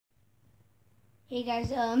Hey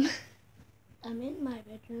guys, I'm in my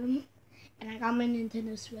bedroom and I got my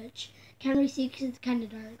Nintendo Switch. Can't really see because it's kind of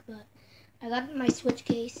dark, but I got my Switch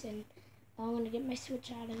case and I'm gonna get my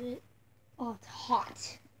Switch out of it. Oh, it's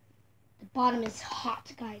hot. The bottom is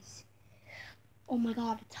hot, guys. Oh my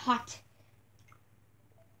god, it's hot. This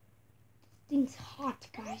thing's hot,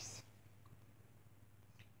 guys.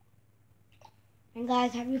 And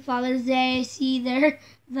guys, happy Father's Day. See there,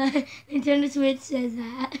 the Nintendo Switch says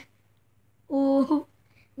that. Oh,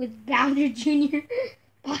 with Bowser Jr.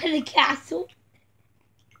 by the castle.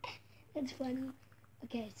 That's funny.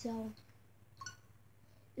 Okay, so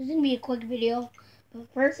this is gonna be a quick video,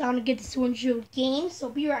 but first I'm gonna get the Sword and Shield game. So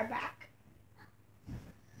be right back.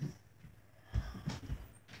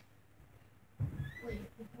 Wait,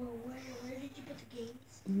 where did you put the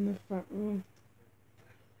games? In the front room.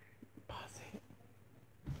 Pause it.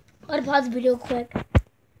 I'm gonna pause the video quick.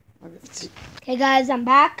 Okay, guys, I'm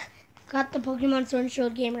back. Got the Pokemon Sword and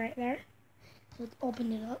Shield game right there. So let's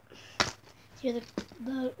open it up. See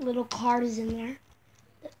the little card is in there.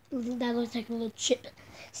 That looks like a little chip.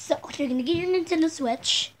 So you're gonna get your Nintendo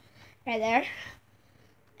Switch right there,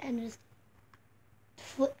 and just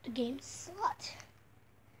flip the game slot.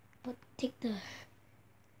 But take the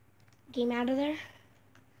game out of there.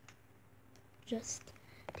 Just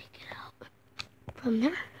take it out from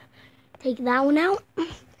there. Take that one out.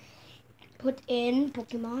 Put in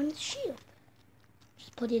Pokemon Shield.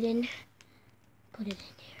 Just put it in here.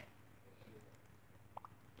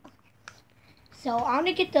 So I want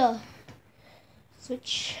to get the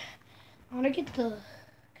Switch. I want to get the.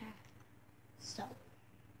 Okay. So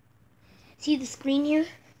see the screen here.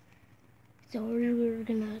 So we're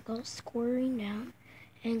gonna go scoring down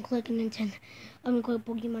and click Nintendo. I'm gonna click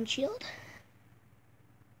Pokemon Shield.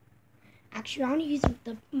 Actually, I want to use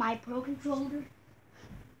my Pro controller.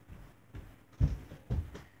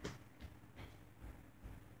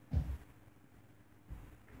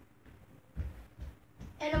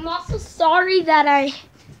 And I'm also sorry that I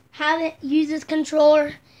haven't used this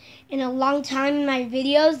controller in a long time in my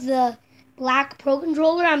videos, the black Pro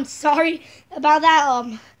controller. I'm sorry about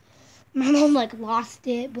that. My mom lost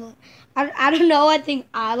it, but I don't know. I think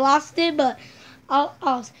I lost it, but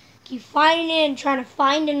I'll keep finding it and trying to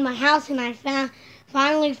find it in my house, and I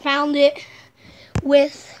finally found it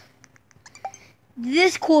with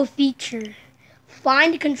this cool feature.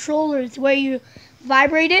 Find controllers where you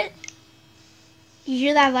vibrate it. You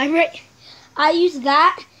hear that vibrate? I used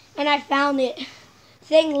that and I found it.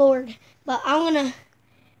 Thank Lord. But I'm gonna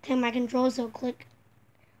take my controller, so click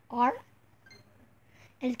R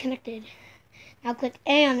and it's connected. Now click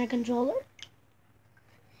A on the controller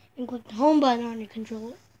and click the home button on your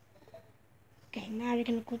controller. Okay, now you're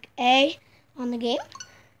gonna click A on the game.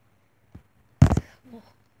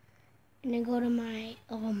 And then go to my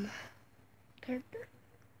character.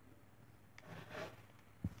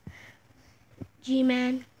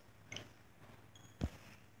 G-Man.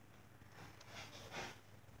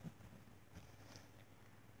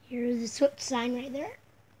 Here's the Switch sign right there.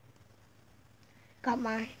 Got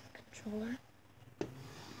my controller.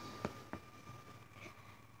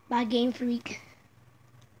 By Game Freak.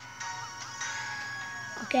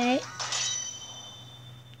 Okay.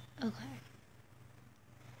 Okay.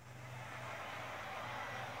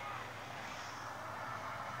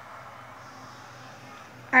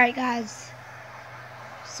 Alright, guys.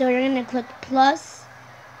 So you're going to click plus.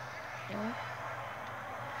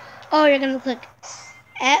 Oh, you're going to click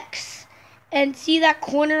X. And see that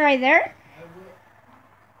corner right there?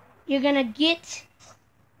 You're going to get...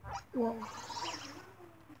 Whoa.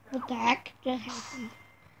 What the heck just happened?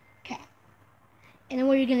 Okay. And then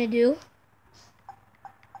what you're going to do,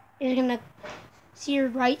 you're going to see your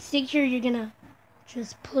right stick here. You're going to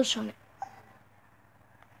just push on it.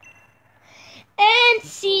 And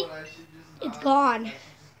see, it's gone.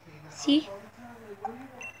 See?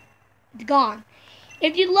 It's gone.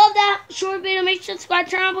 If you love that short video, make sure to subscribe,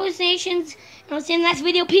 turn on post notifications, and I'll see you in the next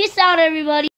video. Peace out, everybody.